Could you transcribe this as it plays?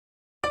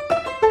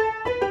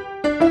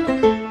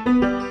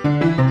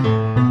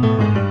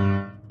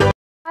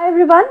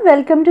everyone,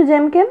 welcome to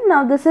GemChem.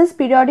 Now this is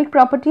periodic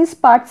properties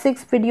part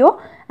 6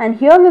 video, and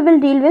here we will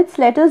deal with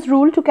Slaters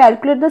rule to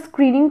calculate the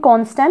screening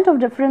constant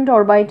of different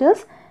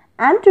orbitals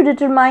and to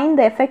determine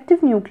the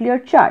effective nuclear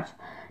charge.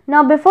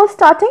 Now before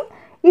starting,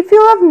 if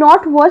you have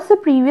not watched the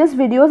previous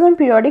videos on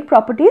periodic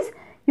properties,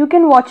 you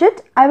can watch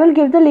it. I will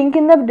give the link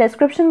in the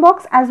description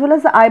box as well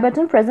as the I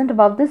button present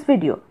above this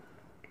video.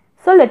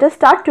 So let us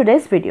start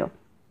today's video.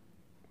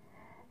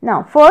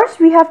 Now first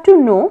we have to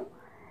know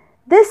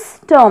this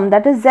term,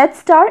 that is Z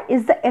star,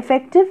 is the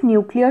effective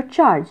nuclear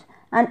charge,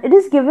 and it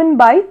is given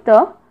by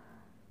the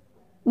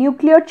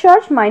nuclear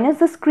charge minus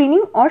the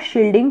screening or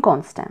shielding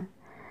constant.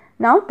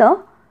 Now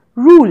the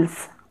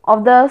rules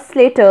of the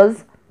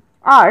Slaters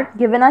are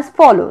given as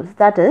follows,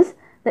 that is,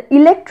 the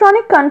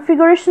electronic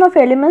configuration of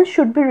elements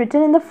should be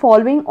written in the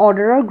following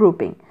order or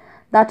grouping,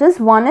 that is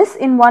 1s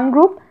in one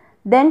group,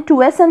 then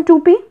 2s and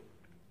 2p,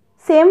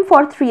 same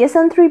for 3s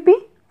and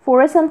 3p,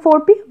 4s and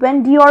 4p.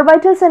 When d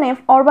orbitals and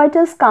f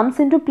orbitals comes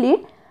into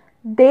play,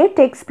 they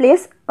takes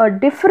place a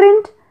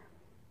different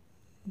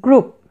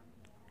group.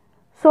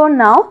 So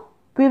now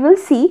we will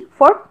see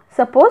for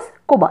suppose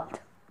cobalt.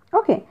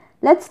 Okay,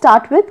 let's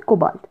start with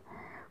cobalt.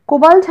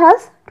 Cobalt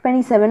has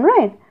 27,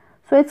 right?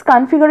 So its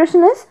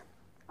configuration is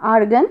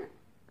argon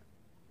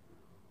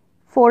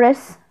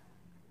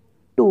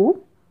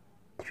 4s2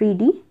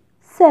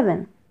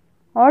 3d7,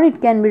 or it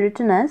can be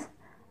written as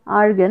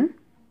argon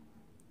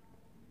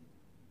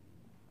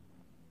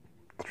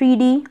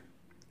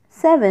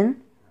 3d7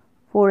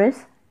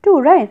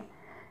 4s2, right?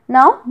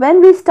 Now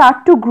when we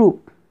start to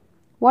group,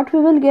 what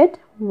we will get?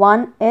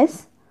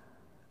 1s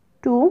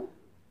 2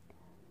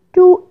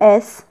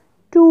 2s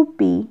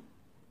 2p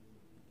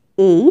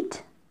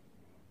 8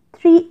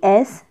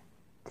 3s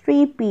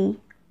 3p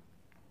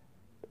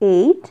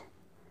 8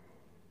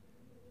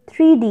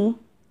 3d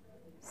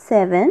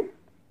 7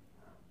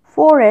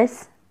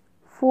 4s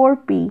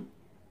 4p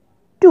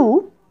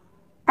 2,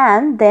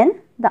 and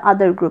then the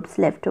other groups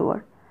left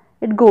over.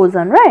 It goes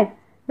on, right?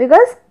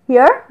 Because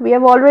here we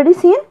have already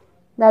seen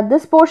that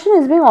this portion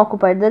is being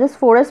occupied. There is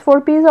 4s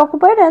 4p is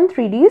occupied and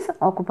 3d is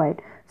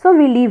occupied. So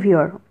we leave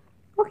here.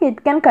 Okay,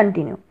 it can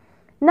continue.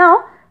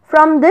 Now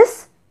from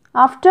this,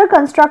 after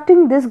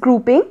constructing this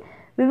grouping,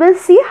 we will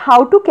see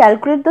how to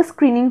calculate the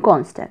screening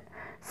constant.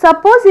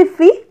 Suppose if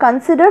we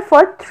consider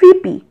for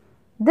 3p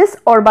this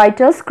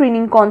orbital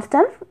screening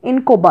constant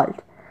in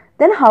cobalt,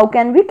 then how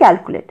can we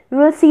calculate? We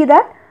will see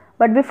that,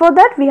 but before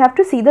that we have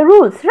to see the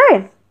rules,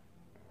 right?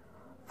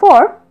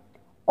 For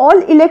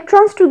all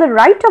electrons to the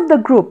right of the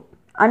group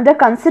under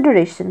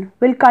consideration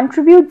will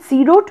contribute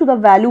 0 to the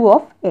value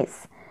of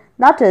S.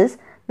 That is,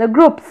 the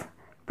groups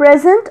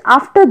present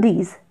after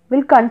these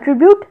will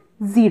contribute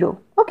 0,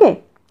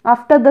 okay,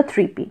 after the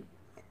 3p.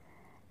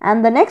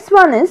 And the next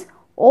one is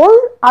all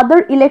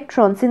other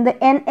electrons in the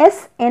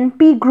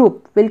NS-NP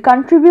group will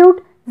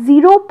contribute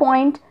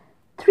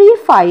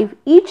 0.35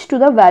 each to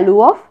the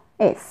value of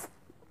S.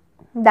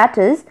 That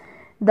is,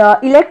 the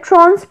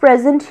electrons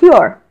present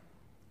here,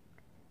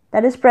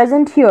 that is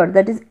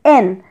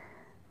N,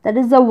 that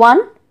is the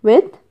one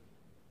with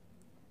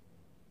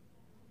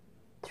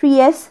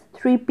 3s,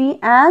 3p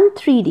and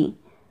 3d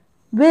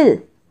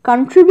will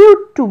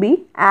contribute to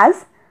be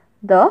as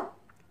the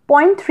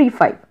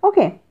 0.35,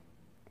 okay,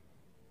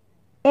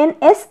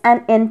 NS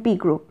and NP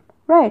group,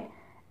 right?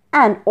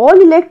 And all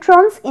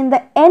electrons in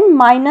the N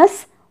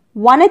minus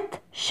 1th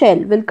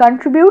shell will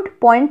contribute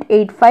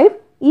 0.85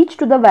 each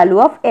to the value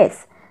of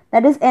S.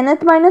 That is,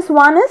 nth minus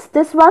 1 is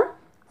this one,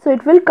 so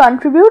it will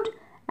contribute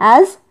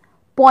as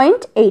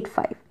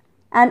 0.85.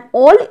 And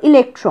all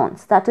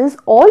electrons, that is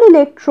all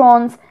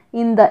electrons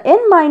in the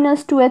N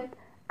minus 2th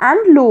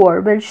and lower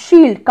will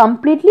shield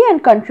completely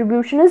and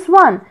contribution is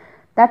 1.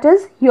 That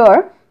is,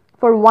 here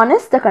for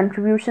 1s the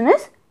contribution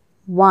is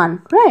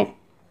 1, right?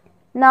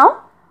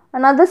 Now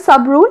another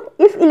sub rule,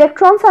 if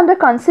electrons under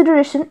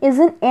consideration is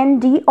in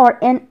ND or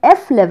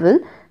NF level,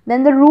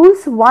 then the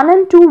rules 1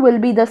 and 2 will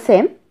be the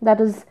same,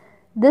 that is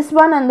this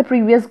one and the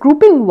previous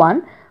grouping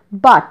 1,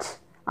 but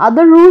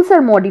other rules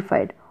are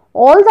modified.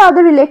 All the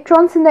other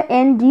electrons in the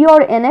ND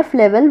or NF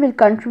level will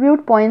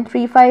contribute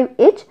 0.35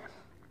 each,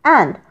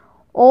 and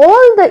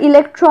all the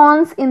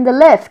electrons in the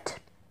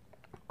left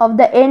of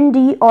the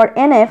ND or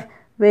NF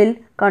will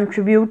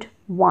contribute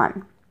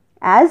 1,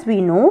 as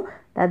we know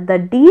that the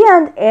D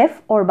and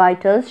F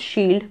orbitals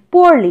shield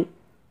poorly.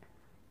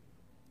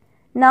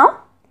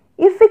 Now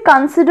if we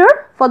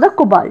consider for the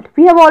cobalt,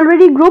 we have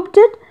already grouped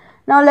it.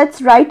 Now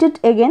let's write it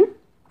again.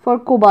 For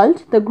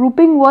cobalt, the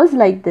grouping was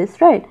like this,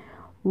 right?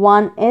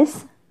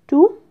 1s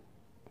 2,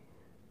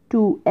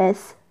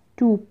 2s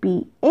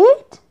 2p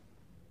 8,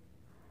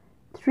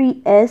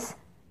 3s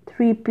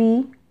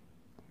 3p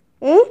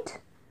 8,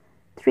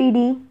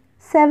 3d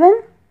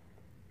 7,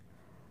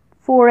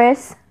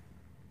 4s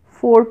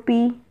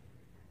 4p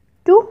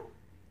 2,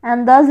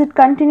 and thus it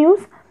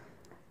continues.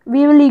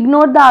 We will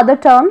ignore the other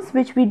terms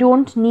which we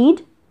don't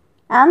need,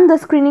 and the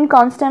screening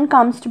constant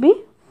comes to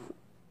be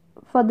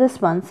for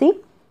this one.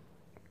 See,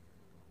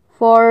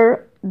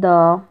 for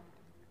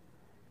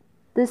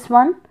this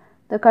one,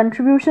 the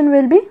contribution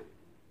will be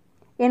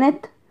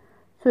nth.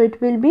 So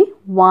it will be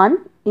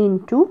 1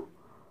 into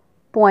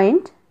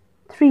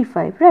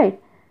 0.35,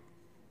 right?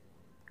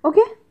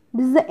 Okay,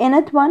 this is the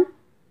nth one.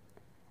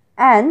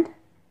 And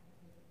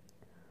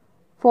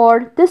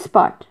for this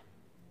part,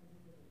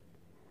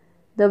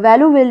 the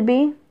value will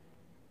be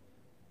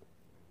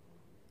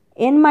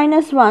n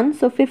minus 1,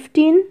 so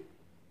 15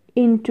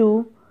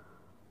 into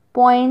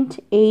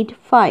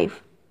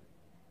 0.85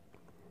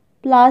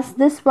 plus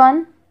this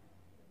one,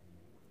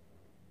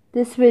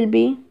 this will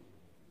be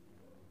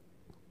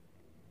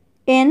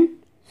n,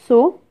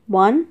 so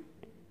 1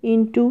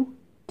 into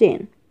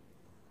 10,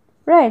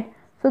 right?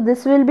 So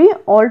this will be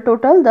all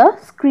total the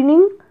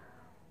screening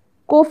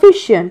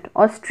coefficient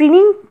or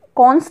screening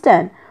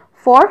constant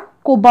for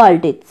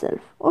cobalt itself.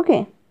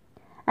 Okay,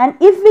 and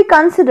if we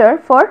consider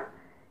for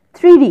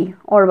 3D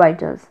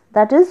orbitals,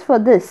 that is for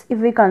this, if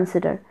we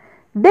consider,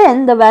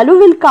 then the value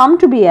will come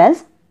to be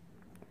as,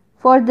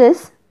 for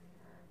this,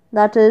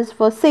 that is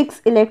for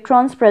 6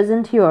 electrons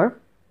present here,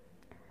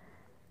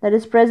 that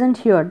is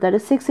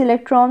 6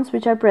 electrons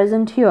which are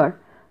present here,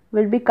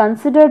 will be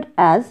considered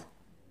as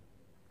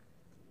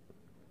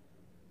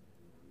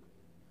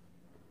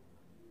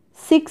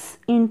 6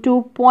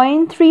 into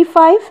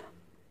 0.35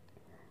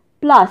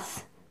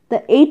 plus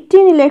the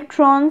 18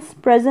 electrons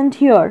present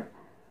here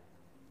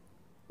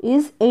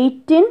is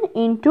 18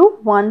 into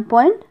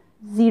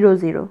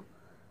 1.00.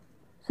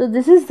 So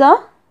this is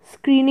the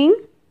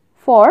screening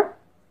for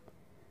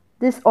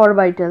this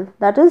orbital,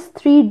 that is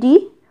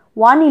 3D,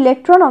 1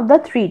 electron of the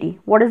 3D.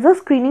 What is the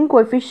screening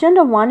coefficient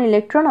of 1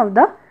 electron of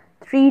the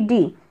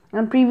 3D?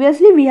 And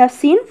previously we have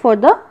seen for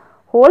the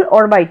whole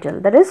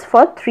orbital, that is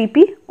for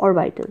 3p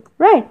orbital,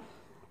 right?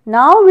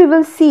 Now we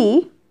will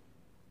see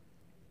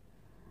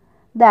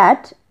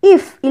that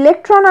if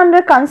electron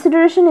under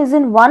consideration is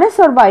in 1s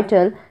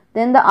orbital,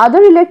 then the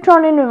other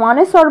electron in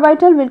 1s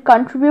orbital will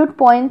contribute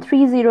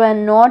 0.30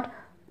 and not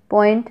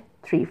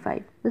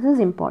 0.35. This is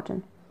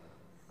important.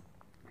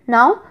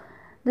 Now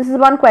this is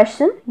one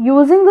question.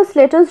 Using the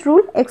Slaters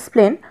rule,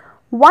 explain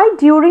why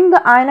during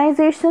the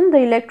ionization the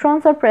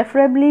electrons are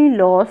preferably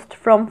lost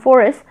from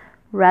 4s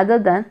rather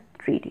than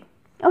 3D.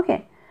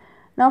 Okay.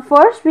 Now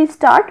first we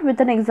start with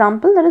an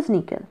example, that is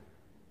nickel.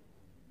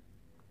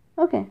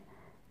 Okay,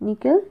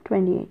 nickel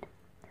 28.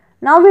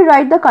 Now we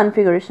write the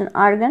configuration: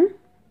 argon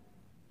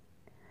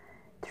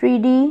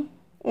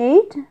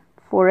 3D8,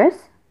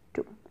 4s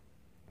 2.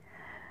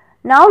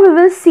 Now we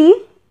will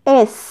see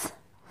S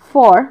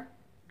for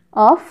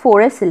a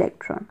 4s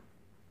electron.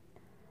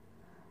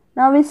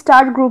 Now we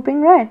start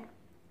grouping, right?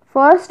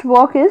 First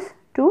work is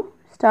to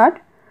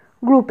start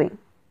grouping.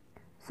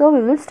 So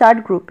we will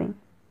start grouping.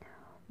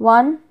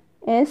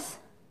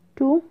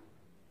 1s2,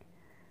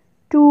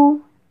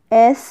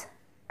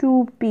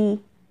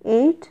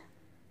 2s2p8,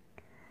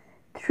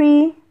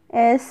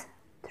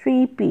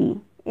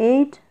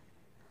 3s3p8,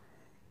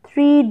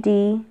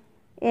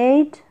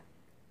 3d8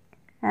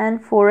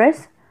 and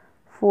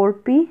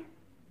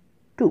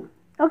 4s4p2.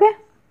 Okay.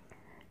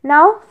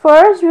 Now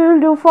first we will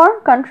do for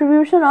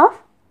contribution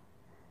of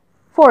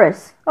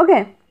 4s.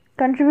 Okay,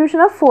 contribution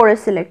of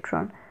 4s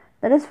electron,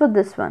 that is for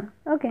this one.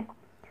 Okay.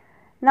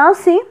 Now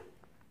see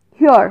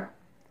here,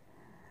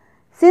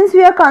 since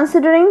we are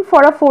considering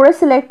for a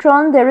 4s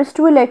electron there is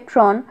 2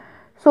 electron,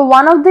 so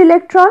one of the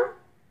electron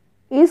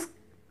is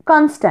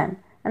constant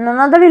and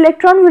another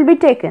electron will be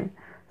taken.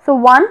 So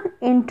 1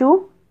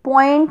 into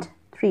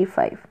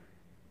 0.35.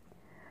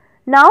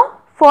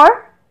 Now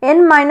for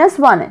n minus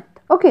 1th.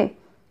 Okay,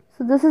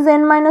 so this is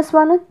n minus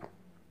 1th.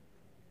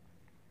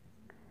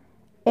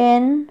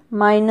 N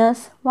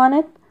minus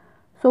 1th.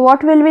 So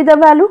what will be the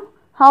value?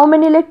 How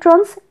many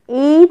electrons?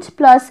 8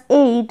 plus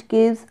 8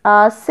 gives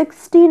us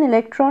 16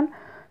 electron.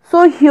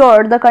 So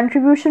here the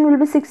contribution will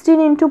be 16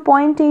 into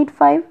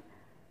 0.85,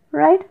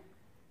 right?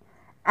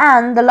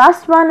 And the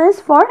last one is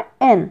for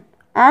n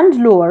and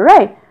lower,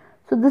 right?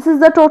 So this is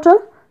the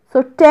total.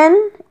 So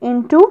 10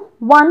 into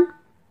 1,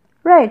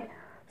 right?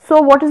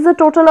 So what is the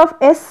total of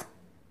S?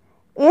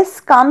 S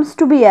comes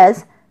to be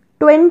as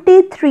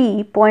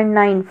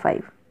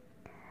 23.95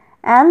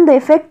 and the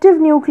effective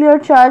nuclear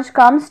charge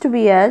comes to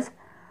be as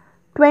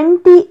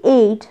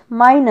 28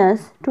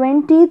 minus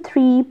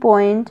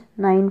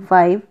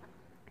 23.95,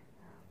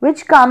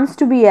 which comes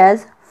to be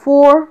as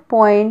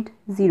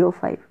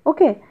 4.05.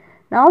 Okay,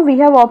 now we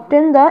have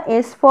obtained the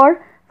S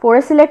for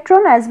 4s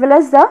electron as well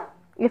as the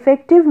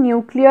effective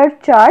nuclear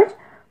charge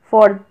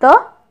for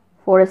the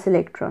 4s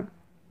electron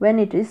when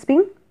it is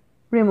being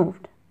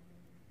removed.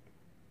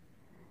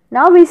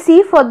 Now we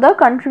see for the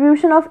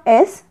contribution of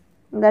S,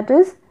 that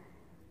is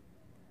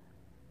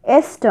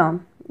S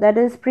term, that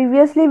is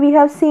previously we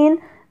have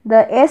seen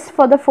the S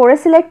for the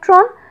 4s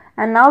electron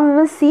and now we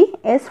will see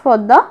S for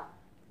the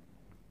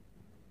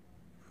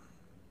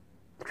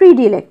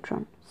 3D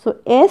electron. So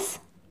S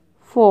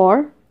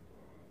for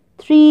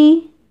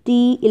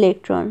 3D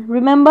electron.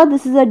 Remember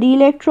this is a D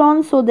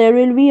electron, so there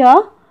will be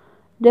a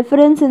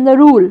difference in the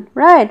rule,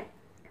 right?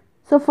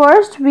 So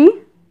first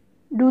we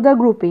do the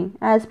grouping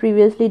as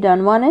previously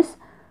done. 1s,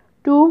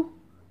 2,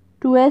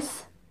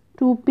 2s,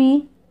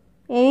 2p,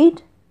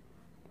 8,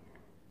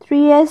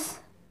 3s,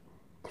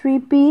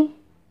 3p,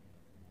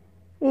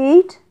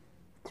 8,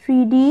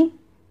 3d,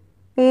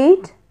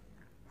 8,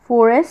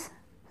 4s,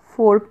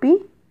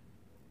 4p,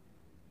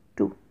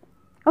 2.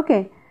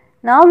 Okay,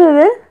 now we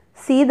will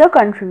see the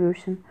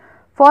contribution.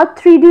 For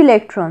 3d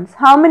electrons,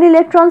 how many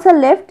electrons are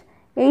left?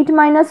 8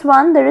 minus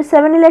 1, there is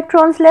 7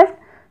 electrons left.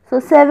 So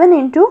 7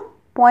 into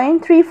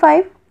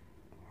 0.35,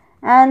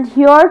 and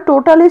here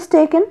total is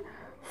taken.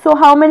 So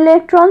how many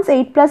electrons?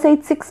 8 plus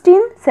 8,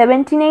 16,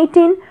 17,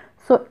 18.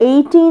 So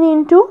 18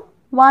 into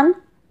 1.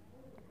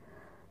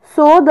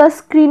 So the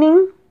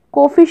screening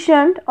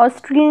coefficient or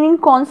screening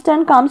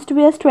constant comes to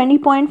be as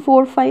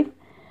 20.45,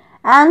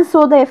 and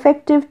so the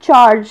effective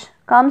charge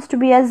comes to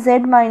be as Z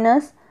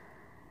minus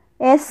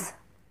S,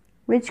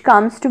 which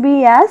comes to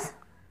be as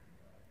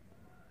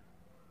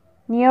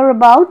near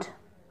about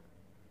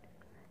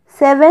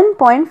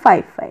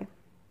 7.55.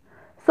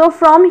 So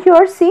from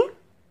here, see,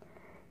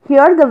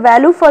 here the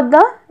value for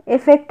the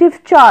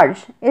effective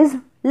charge is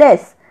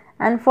less,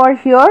 and for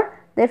here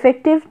the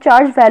effective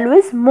charge value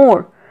is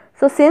more.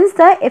 So since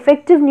the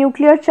effective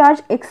nuclear charge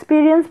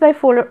experienced by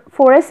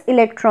 4s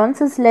electrons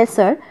is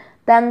lesser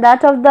than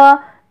that of the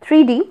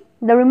 3d,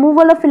 the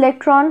removal of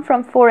electron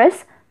from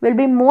 4s will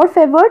be more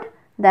favored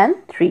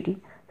than 3d.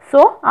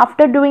 So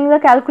after doing the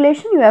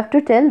calculation, you have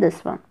to tell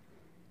this one.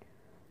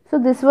 So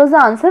this was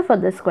the answer for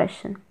this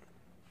question.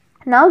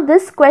 Now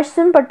this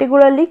question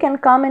particularly can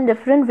come in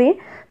different way.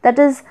 That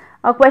is,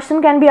 a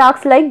question can be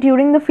asked like,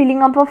 during the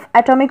filling up of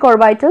atomic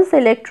orbitals, the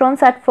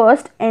electrons at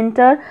first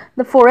enter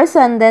the 4s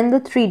and then the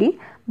 3d,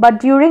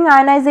 but during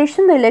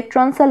ionization the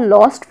electrons are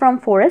lost from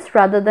 4s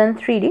rather than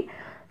 3d.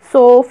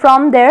 So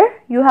from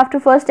there you have to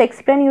first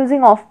explain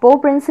using off-bow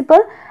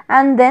principle,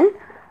 and then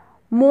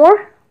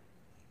more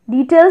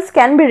details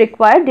can be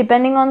required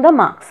depending on the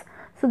marks.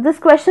 So this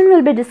question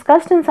will be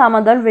discussed in some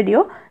other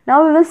video.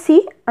 Now we will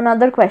see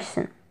another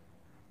question.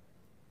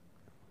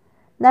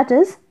 That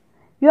is,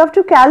 you have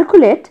to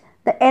calculate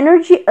the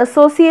energy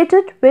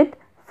associated with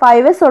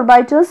 5s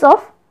orbitals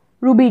of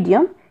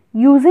rubidium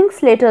using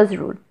Slaters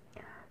rule.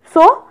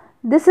 So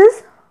this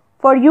is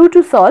for you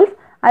to solve.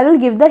 I will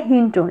give the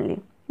hint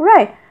only.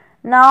 Right.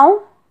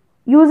 Now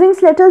using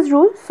Slaters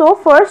rule, so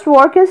first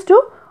work is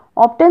to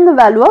obtain the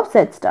value of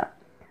Z star.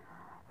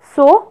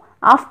 So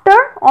after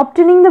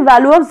obtaining the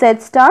value of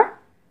Z star,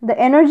 the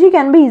energy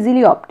can be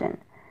easily obtained.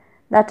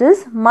 That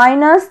is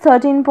minus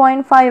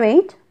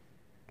 13.58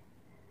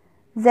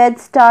 Z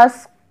star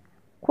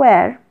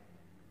square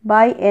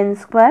by n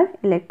square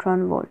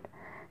electron volt.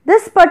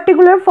 This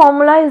particular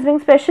formula is being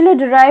specially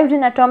derived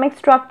in atomic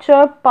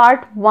structure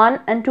part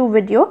 1 and 2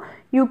 video.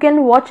 You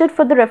can watch it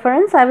for the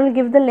reference. I will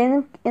give the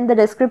link in the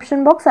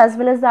description box as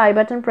well as the I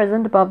button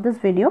present above this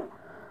video.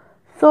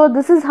 So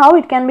this is how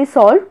it can be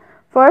solved.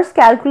 First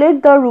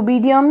calculate the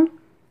rubidium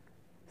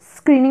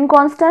screening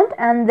constant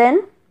and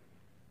then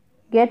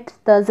get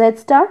the Z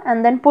star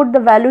and then put the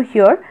value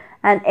here,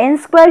 and n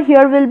square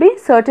here will be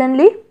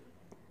certainly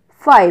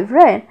 5,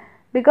 right,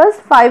 because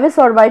 5s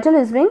orbital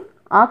is being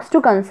asked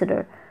to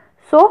consider.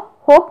 So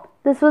hope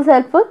this was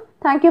helpful.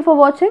 Thank you for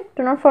watching.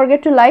 Do not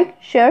forget to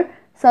like, share,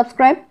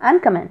 subscribe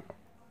and comment.